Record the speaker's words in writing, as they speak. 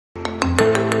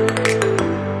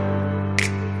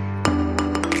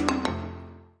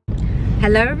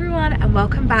Hello everyone and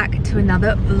welcome back to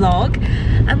another vlog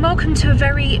and welcome to a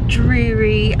very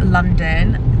dreary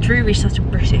London. Dreary is such a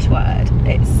British word.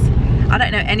 I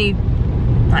don't know any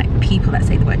people that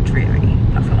say the word dreary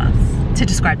apart from us to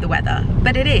describe the weather,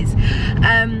 but it is.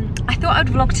 I thought I'd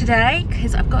vlog today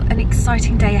because I've got an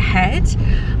exciting day ahead.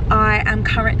 I am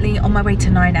currently on my way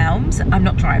to 9 Elms. I'm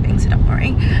not driving, so don't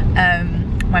worry.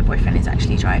 My boyfriend is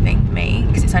actually driving me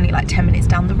because it's only like 10 minutes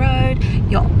down the road.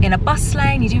 You're in a bus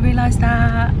lane, you do realise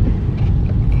that?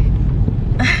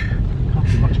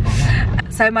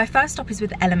 So my first stop is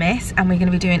with Elemis and we're going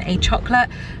to be doing a chocolate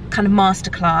kind of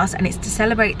masterclass, and it's to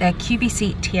celebrate their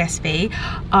QVC TSV.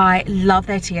 I love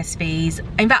their TSVs.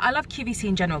 In fact, I love QVC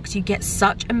in general because you get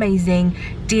such amazing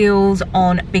deals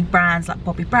on big brands like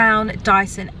Bobbi Brown,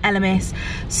 Dyson, Elemis.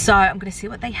 So I'm going to see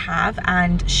what they have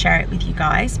and share it with you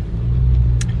guys.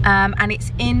 And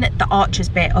it's in the Archers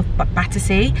bit of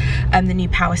Battersea, the new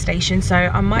power station, so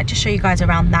I might just show you guys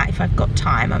around that if I've got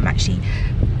time. I'm actually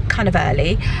kind of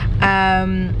early,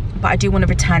 but I do want to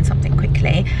return something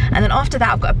quickly, and then after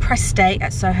that I've got a press date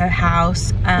at Soho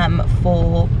House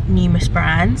for numerous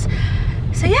brands.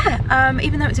 So yeah,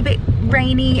 even though it's a bit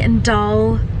rainy and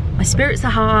dull, my spirits are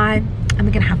high and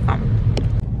we're gonna have fun.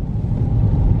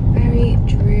 Very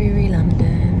dreary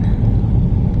London.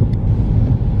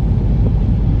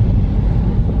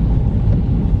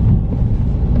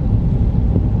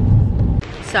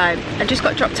 So I just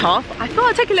got dropped off. I thought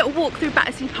I'd take a little walk through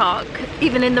Battersea Park.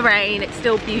 Even in the rain, it's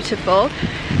still beautiful.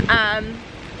 And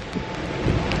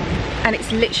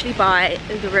it's literally by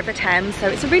the River Thames, so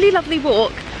it's a really lovely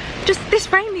walk. Just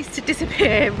this rain needs to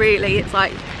disappear, really. It's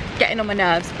like getting on my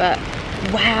nerves, but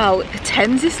wow, the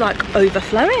Thames is like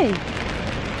overflowing.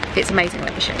 It's amazing,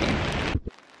 let me show you.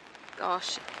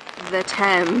 Gosh, the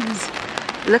Thames.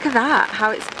 Look at that,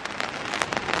 how it's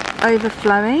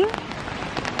overflowing.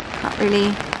 Can't really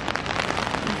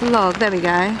vlog, there we go.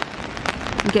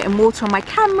 I'm getting water on my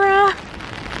camera.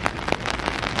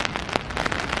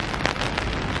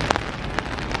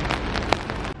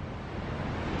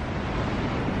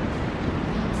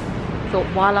 Thought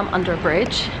while I'm under a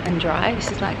bridge and dry, this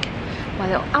is like my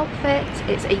little outfit.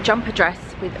 It's a jumper dress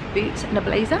with boots and a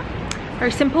blazer.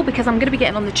 Very simple because I'm gonna be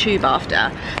getting on the tube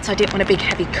after, so I didn't want a big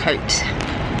heavy coat.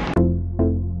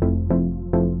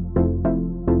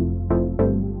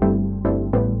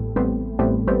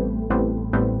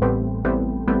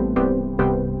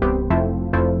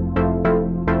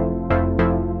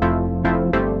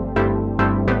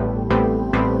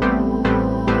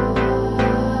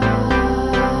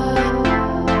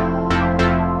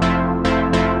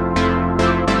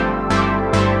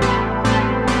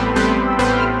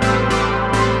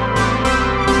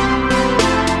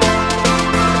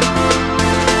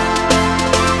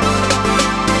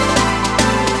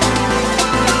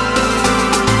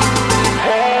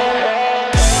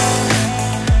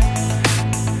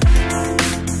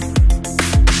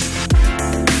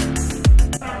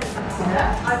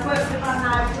 I've worked with my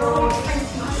house for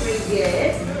 23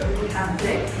 years, and I've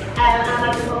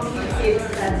been on QVC for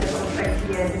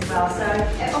 20 years as well. So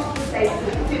off the stage,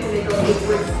 the middle, it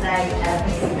would say,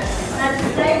 and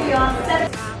today we are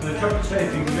 7. The chocolate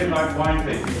tasting is a bit like wine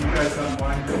tasting. You guys done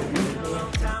wine tasting?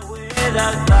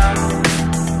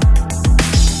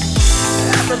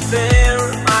 Everything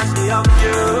reminds me of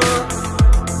you,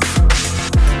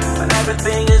 but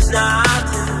everything is not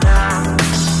enough.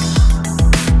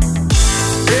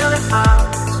 Feeling out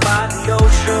by the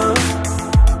ocean,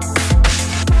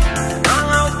 on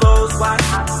those white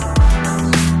hot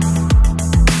sands,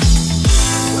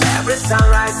 where every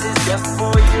sunrise is just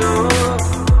for you.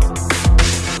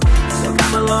 So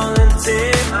come along and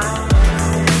take my hand.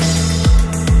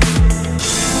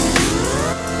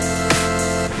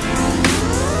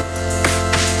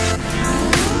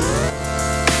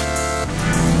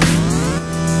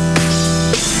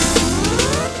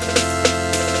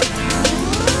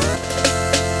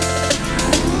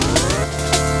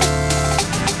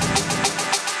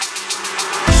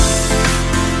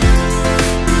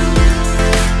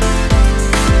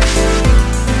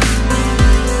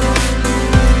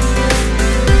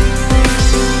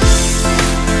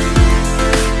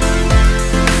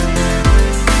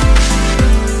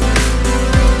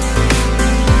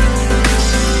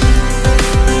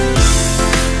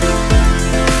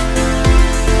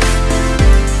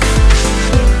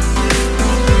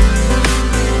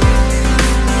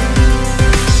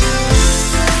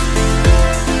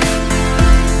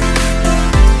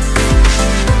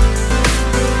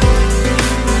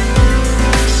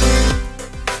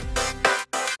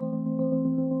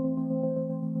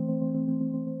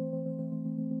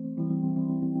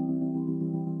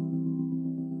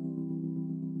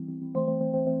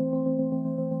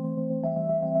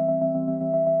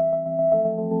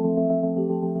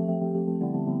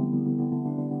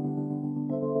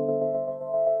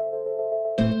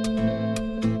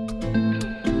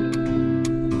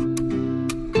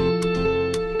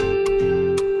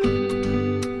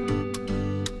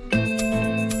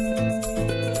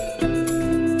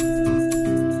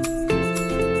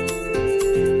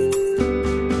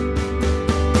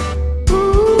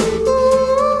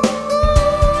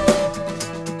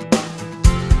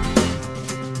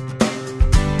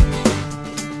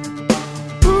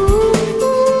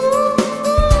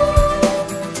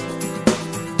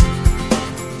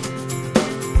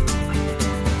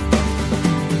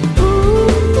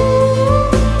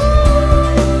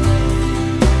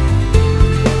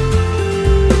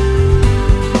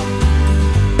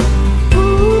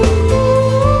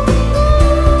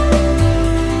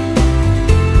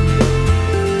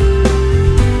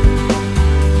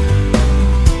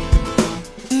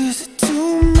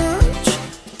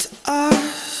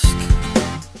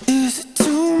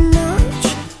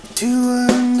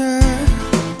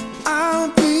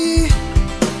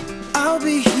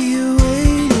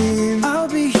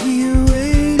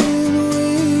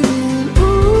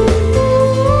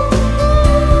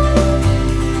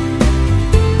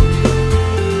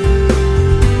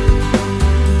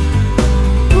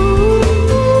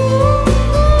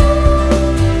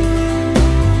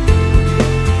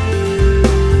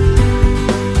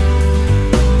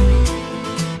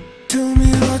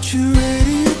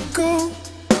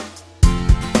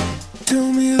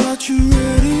 me that you're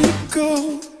ready to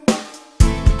go,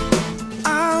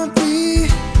 I'll be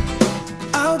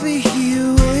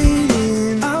here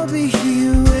waiting. I'll be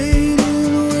here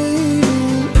waiting, waiting.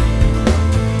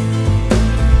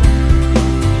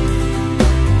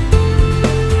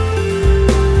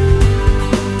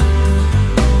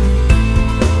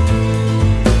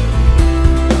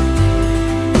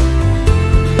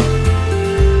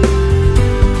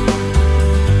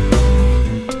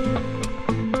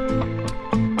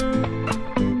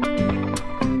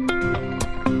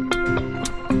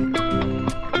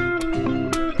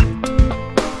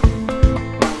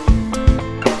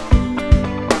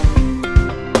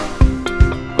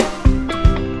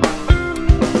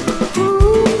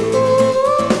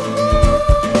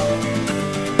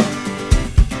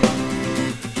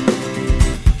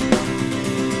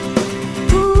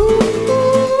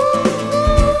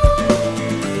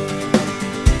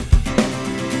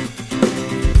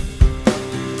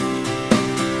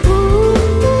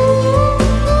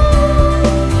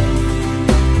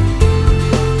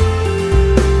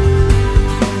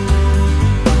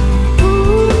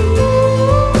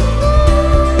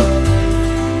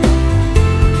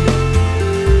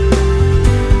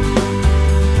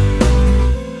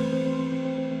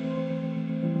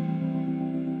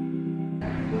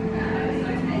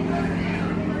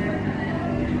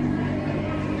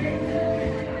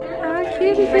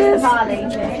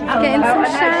 Getting some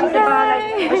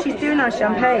champagne. Oh, she's doing our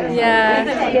champagne. Yeah.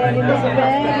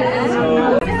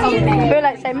 I feel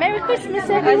like saying Merry Christmas,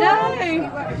 everyone. I know.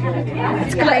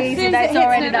 It's crazy that it's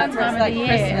already that time of the year.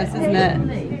 Christmas, isn't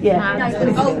it? Yeah.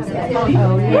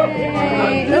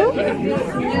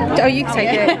 Oh, you can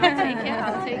take it.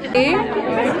 I'll take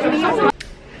it.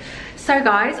 So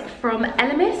guys, from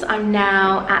Elemis, I'm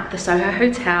now at the Soho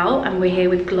Hotel and we're here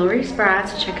with Glorious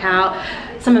Brands to check out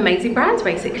some amazing brands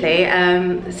basically,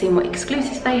 seeing what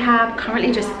exclusives they have.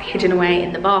 Currently just hidden away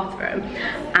in the bathroom,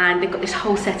 and they've got this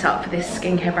whole setup for this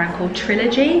skincare brand called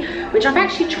Trilogy, which I've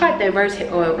actually tried their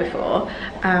rosehip oil before,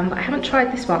 but I haven't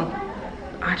tried this one.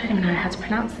 I don't even know how to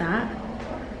pronounce that.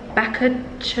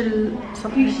 Bakuchia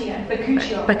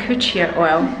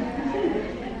oil.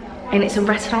 And it's a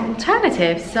retinol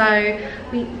alternative, so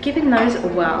we're giving those a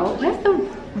whirl. Where's the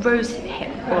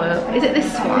rosehip oil? Is it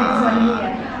this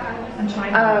one?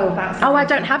 Oh, I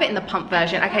don't have it in the pump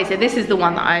version. Okay, so this is the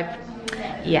one that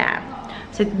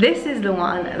so this is the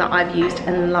one that I've used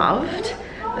and loved.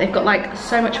 They've got like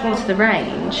so much more to the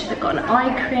range. They've got an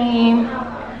eye cream.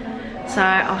 So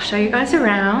I'll show you guys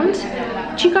around.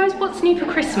 Do you guys, what's new for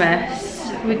Christmas,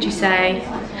 would you say?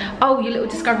 Oh, your little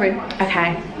discovery.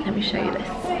 Okay, let me show you this.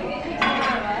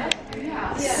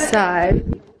 So,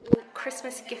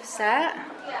 Christmas gift set.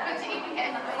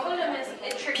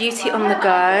 Beauty on the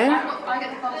go.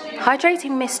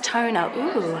 Hydrating mist toner.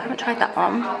 Ooh, I haven't tried that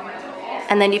one.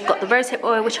 And then you've got the rosehip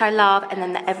oil, which I love, and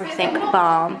then the everything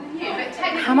balm.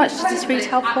 How much does this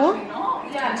retail for?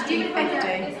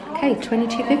 $22.50. Okay,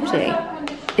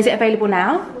 $22.50. Is it available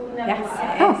now? Yes.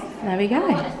 Oh, there we go.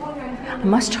 I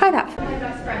must try that.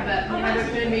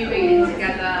 We're moving in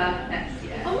together next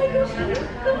year. Oh my gosh,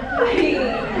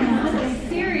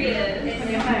 serious. It's on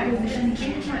your home.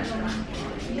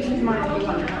 Oh my god,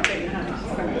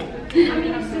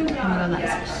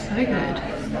 that's so good.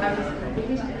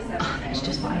 Oh, that's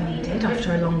just what I needed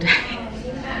after a long day.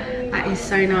 That is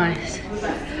so nice.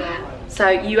 So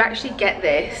you actually get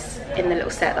this in the little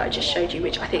set that I just showed you,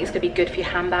 which I think is going to be good for your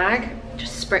handbag.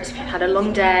 Just spritz if you've had a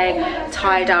long day,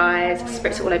 tie-dyes,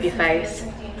 spritz it all over your face.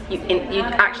 You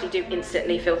actually do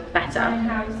instantly feel better,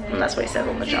 and that's what it said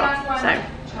on the jar. So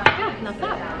yeah, love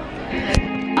that.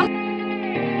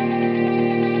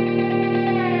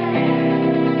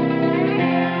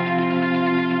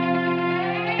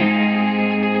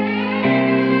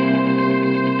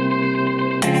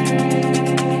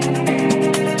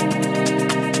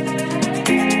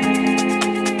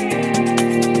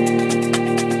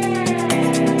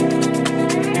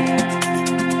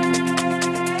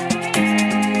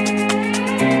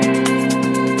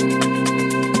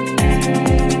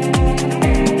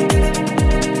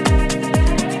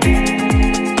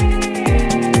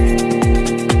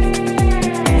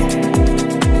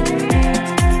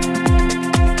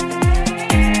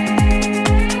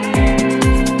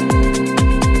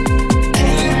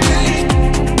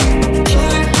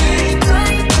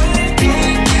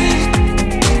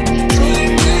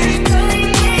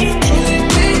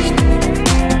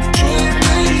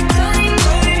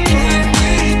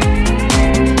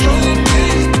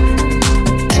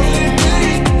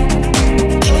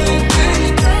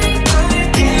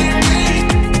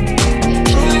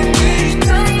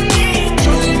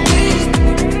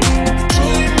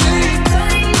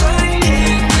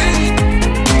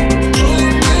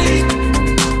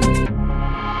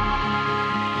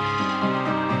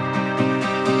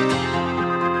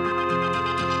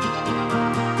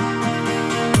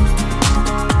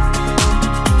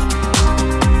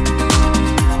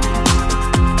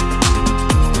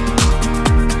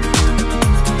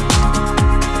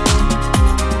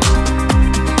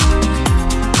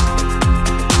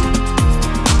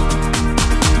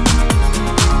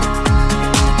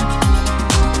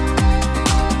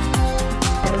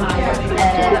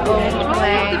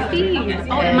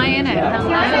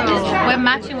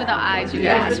 matching with our eyes, you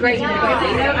guys. Great.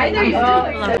 Yeah,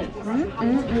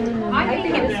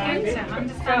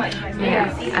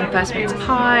 and first mince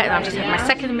pie, and I've just had my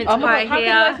second mince pie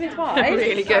here.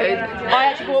 Really good. I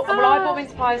actually bought, well, I bought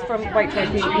mince pies from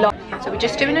Waitrose. So we're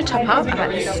just doing a top up at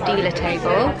the Steeler table,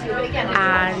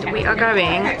 and we are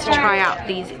going to try out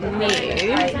these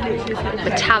new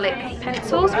metallic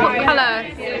pencils. What colour?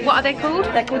 What are they called?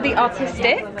 They're called the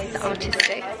Artistics. The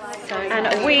Artistic.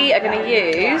 And we are going to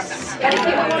use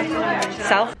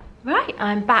Self. Right,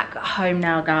 I'm back home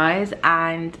now, guys,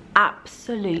 and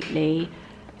absolutely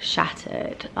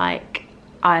shattered. Like,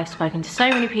 I've spoken to so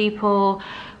many people,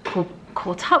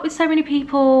 caught up with so many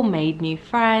people, made new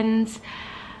friends.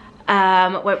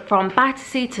 Went from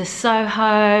Battersea to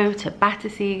Soho to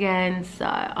Battersea again, so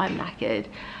I'm knackered.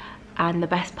 And the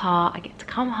best part, I get to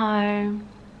come home,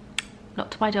 not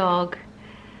to my dog,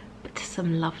 but to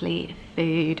some lovely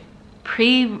food,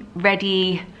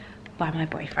 pre-ready by my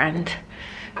boyfriend,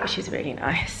 which is really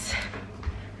nice.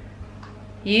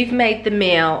 You've made the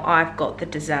meal, I've got the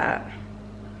dessert.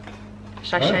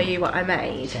 Should I show you what I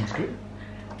made? Sounds good.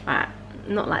 Right,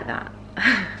 not like that.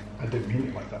 I didn't mean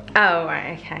it like that. Oh,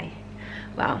 right, okay.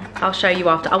 Well, I'll show you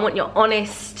after. I want your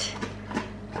honest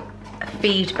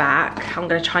feedback. I'm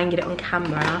gonna try and get it on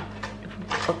camera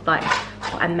of like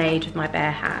what I made with my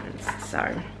bare hands. So,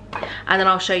 and then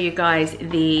I'll show you guys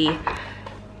the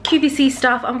QVC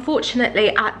stuff.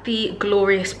 Unfortunately, at the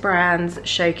Glorious Brands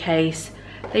showcase,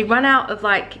 they run out of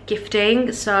like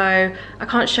gifting, so I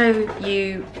can't show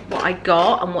you what I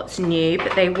got and what's new,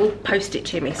 but they will post it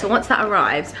to me. So once that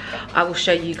arrives, I will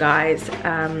show you guys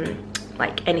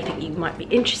like anything you might be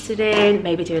interested in,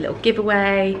 maybe do a little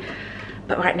giveaway.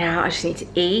 But right now I just need to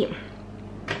eat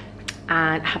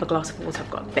and have a glass of water. I've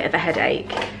got a bit of a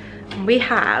headache. And we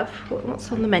have,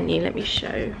 what's on the menu? Let me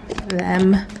show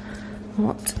them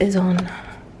what is on.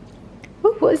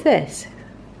 Ooh, what is this?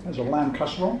 There's a lamb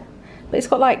casserole. But it's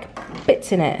got like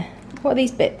bits in it. What are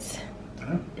these bits?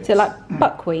 Is it like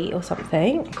buckwheat or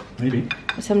something? Maybe.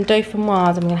 Some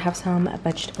dauphinoise. I'm gonna have some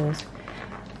vegetables.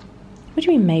 What do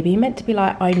you mean maybe? You meant to be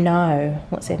like, I know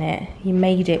what's in it. You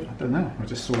made it. I don't know. I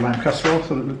just saw lamb casserole,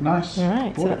 thought it looked nice.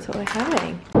 Alright, so that's what we're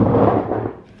having.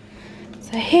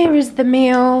 So here is the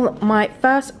meal, my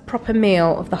first proper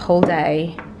meal of the whole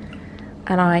day.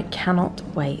 And I cannot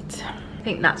wait. I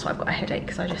think that's why I've got a headache,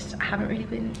 because I haven't really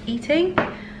been eating.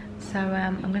 So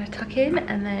I'm gonna tuck in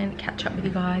and then catch up with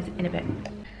you guys in a bit.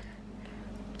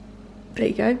 There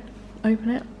you go,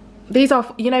 open it. These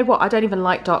are, you know what, I don't even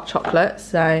like dark chocolate,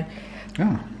 so.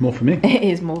 Oh, more for me. It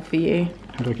is more for you.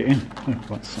 How do I get in? Oh,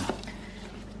 right, so.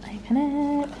 Open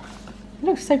it. It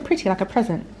looks so pretty, like a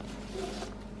present.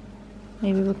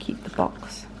 Maybe we'll keep the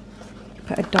box.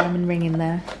 Put a diamond ring in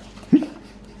there.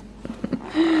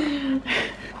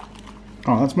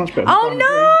 Oh, that's much better. Oh no!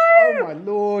 Oh my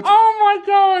lord! Oh my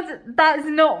god, that's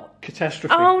not.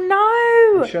 Catastrophe. Oh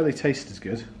no! I'm sure they taste as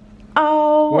good.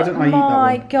 Oh Why didn't I eat that one?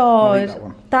 my I'll eat god, that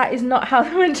one. that is not how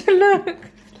they're meant to look.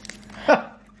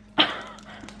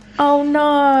 Oh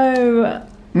no,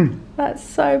 that's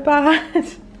so bad.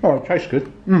 Oh, it tastes good.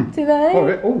 Mm. Do they?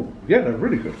 Oh, yeah, they're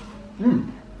really good.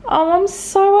 Mm. Oh, I'm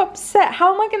so upset.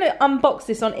 How am I going to unbox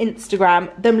this on Instagram,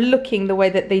 them looking the way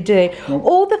that they do? Well,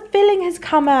 all the filling has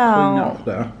come Clean out. up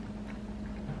there.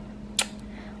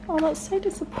 Oh, that's so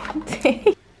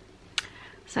disappointing.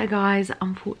 So guys,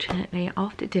 unfortunately,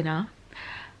 after dinner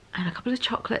and a couple of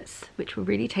chocolates, which were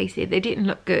really tasty, they didn't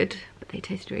look good, but they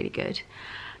tasted really good.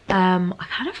 I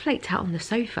kind of flaked out on the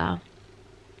sofa.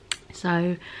 So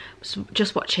I was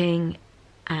just watching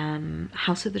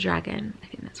House of the Dragon. I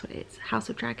think that's what it is. House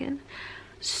of Dragon.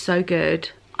 So good.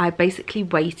 I basically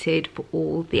waited for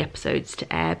all the episodes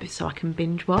to air so I can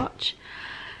binge watch.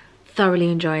 Thoroughly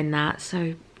enjoying that.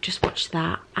 So just watched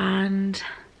that, and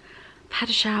I've had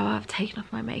a shower. I've taken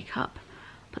off my makeup,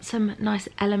 put some nice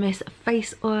Elemis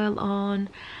face oil on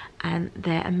and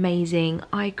their amazing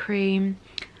eye cream,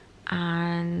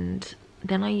 and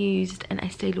then I used an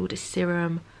Estee Lauder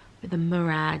serum with a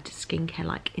Murad skincare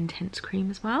like intense cream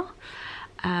as well.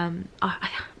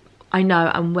 I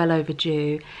know I'm well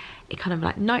overdue a kind of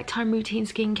like nighttime routine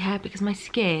skincare, because my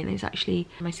skin's actually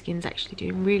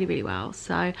doing really well.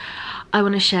 So I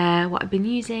want to share what I've been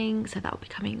using, so that will be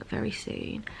coming very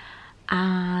soon.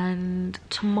 And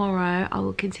tomorrow I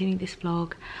will continue this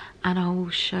vlog and I will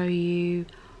show you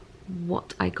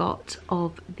what I got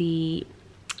of the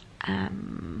I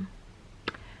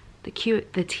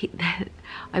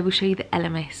will show you the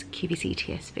Elemis QVC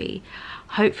TSV.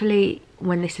 Hopefully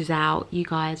when this is out, you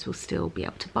guys will still be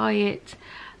able to buy it.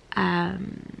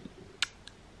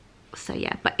 So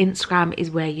yeah, but Instagram is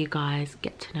where you guys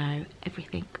get to know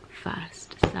everything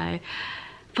first. So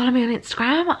follow me on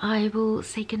Instagram. I will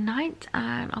say goodnight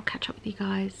and I'll catch up with you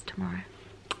guys tomorrow.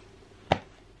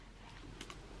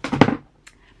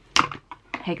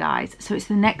 Hey guys, so it's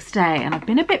the next day and I've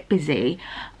been a bit busy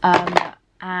and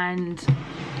I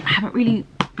haven't really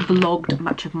vlogged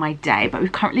much of my day, but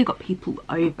we've currently got people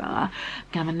over. I'm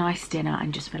gonna have a nice dinner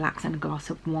and just relax and a glass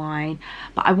of wine.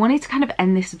 But I wanted to kind of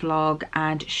end this vlog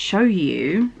and show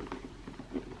you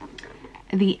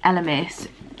the Elemis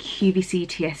QVC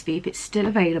TSV. If it's still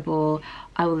available,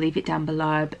 I will leave it down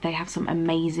below, but they have some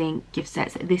amazing gift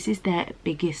sets. This is their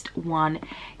biggest one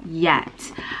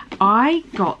yet. I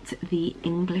got the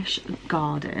English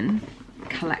Garden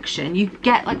collection. You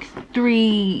get like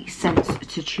 3 scents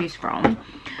to choose from,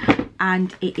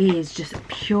 and it is just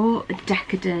pure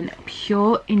decadent,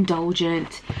 pure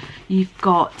indulgent. You've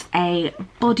got a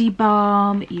body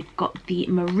balm, you've got the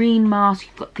marine mask,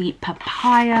 you've got the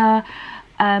papaya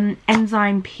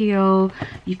enzyme peel,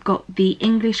 you've got the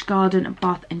English Garden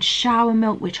bath and shower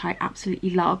milk, which I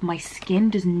absolutely love. My skin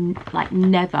does like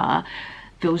never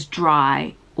feels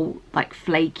dry or like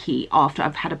flaky after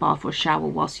I've had a bath or a shower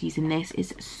whilst using this.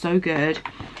 It's so good.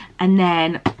 And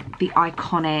then the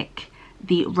iconic,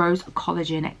 the Rose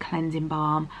Collagen Cleansing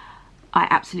Balm. I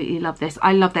absolutely love this.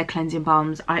 I love their cleansing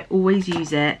balms. I always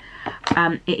use it.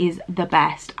 It is the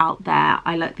best out there.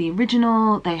 I like the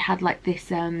original. They had like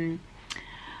this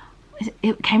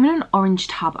it came in an orange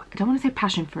tub. I don't want to say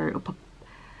passion fruit,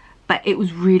 but it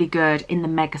was really good in the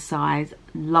mega size.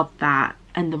 Love that.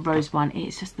 And the rose one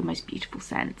is just the most beautiful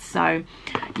scent. So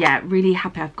yeah, really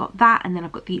happy I've got that. And then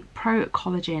I've got the Pro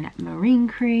Collagen Marine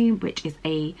Cream, which is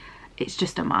it's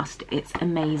just a must. It's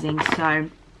amazing. So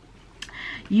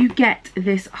you get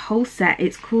this whole set.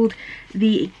 It's called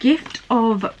the Gift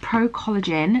of Pro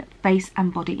Collagen Face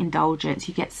and Body Indulgence.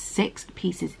 You get 6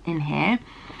 pieces in here.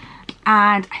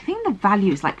 And I think the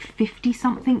value is like 50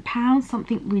 something pounds,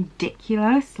 something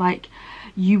ridiculous. Like,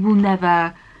 you will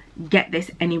never get this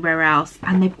anywhere else.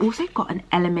 And they've also got an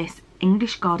Elemis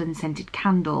English Garden scented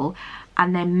candle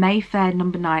and their Mayfair No.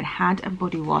 9 hand and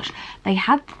body wash. They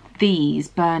had these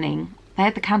burning. They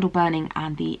had the candle burning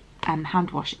and the hand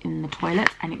wash in the toilet,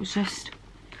 and it was just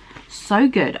so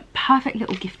good. Perfect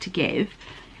little gift to give.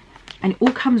 And it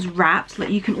all comes wrapped. Like,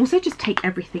 you can also just take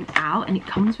everything out, and it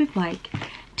comes with like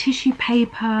tissue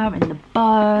paper and the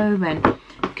bow, and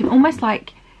you can almost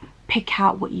like pick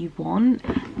out what you want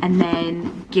and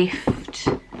then gift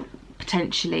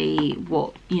potentially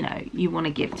what, you know, you want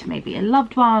to give to maybe a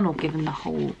loved one, or give them the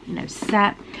whole, you know,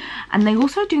 set. And they're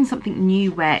also doing something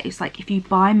new where it's like, if you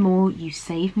buy more you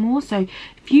save more. So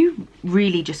if you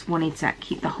really just wanted to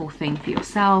keep the whole thing for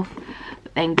yourself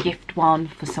but then gift one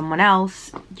for someone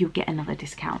else, you'll get another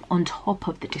discount on top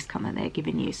of the discount that they're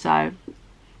giving you. So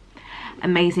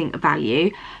amazing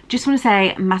value. Just want to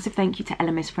say a massive thank you to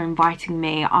Elemis for inviting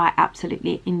me. I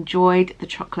absolutely enjoyed the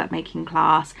chocolate making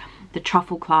class, the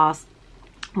truffle class,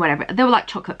 whatever. They were like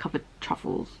chocolate covered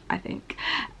truffles, I think.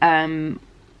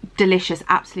 Delicious,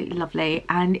 absolutely lovely.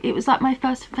 And it was like my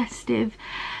first festive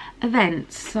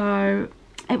event, so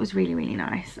it was really, really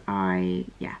nice.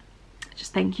 Yeah,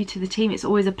 just thank you to the team. It's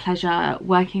always a pleasure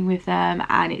working with them,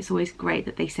 and it's always great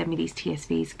that they send me these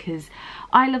TSVs because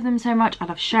I love them so much. I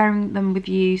love sharing them with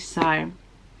you. So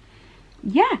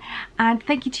yeah, and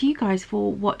thank you to you guys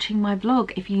for watching my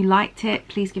vlog. If you liked it,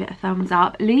 please give it a thumbs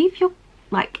up. Leave your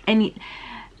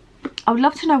I would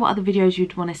love to know what other videos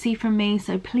you'd want to see from me,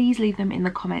 so please leave them in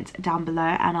the comments down below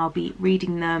and I'll be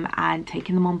reading them and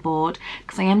taking them on board,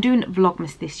 because I am doing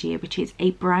Vlogmas this year, which is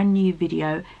a brand new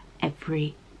video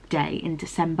every day in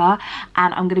December,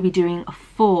 and I'm going to be doing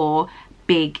 4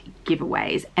 big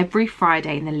giveaways every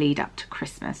Friday in the lead up to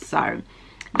Christmas. So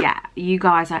yeah, you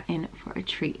guys are in for a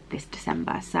treat this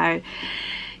December. So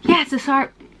yeah,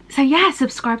 so yeah,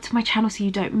 subscribe to my channel so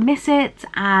you don't miss it.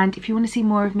 And if you want to see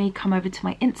more of me, come over to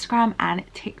my Instagram and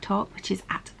TikTok, which is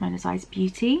at Mona's Eyes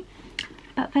Beauty.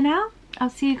 But for now, I'll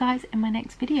see you guys in my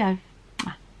next video.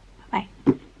 Bye.